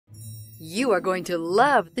You are going to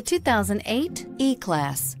love the 2008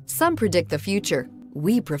 E-Class. Some predict the future.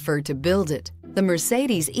 We prefer to build it. The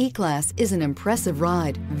Mercedes E-Class is an impressive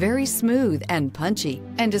ride, very smooth and punchy,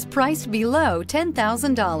 and is priced below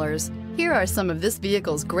 $10,000. Here are some of this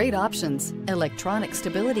vehicle's great options: electronic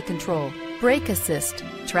stability control, brake assist,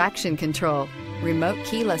 traction control, remote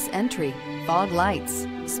keyless entry, fog lights,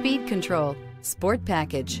 speed control, sport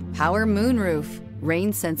package, power moonroof,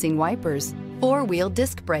 rain sensing wipers, four-wheel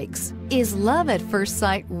disc brakes. Is love at first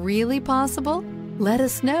sight really possible? Let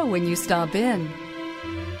us know when you stop in.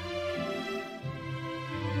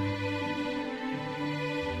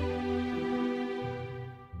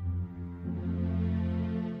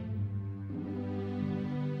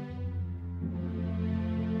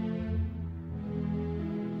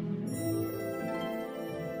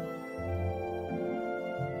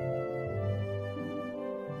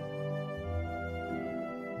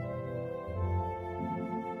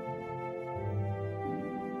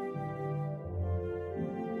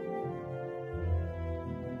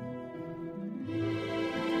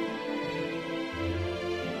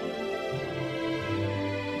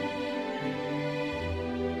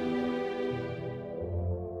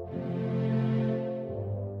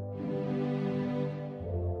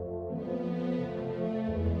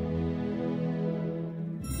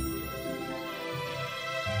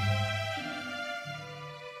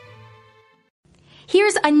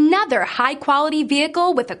 Here's another high-quality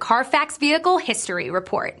vehicle with a Carfax Vehicle History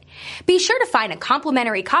Report. Be sure to find a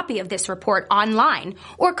complimentary copy of this report online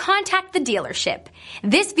or contact the dealership.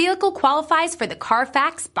 This vehicle qualifies for the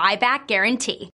Carfax Buyback Guarantee.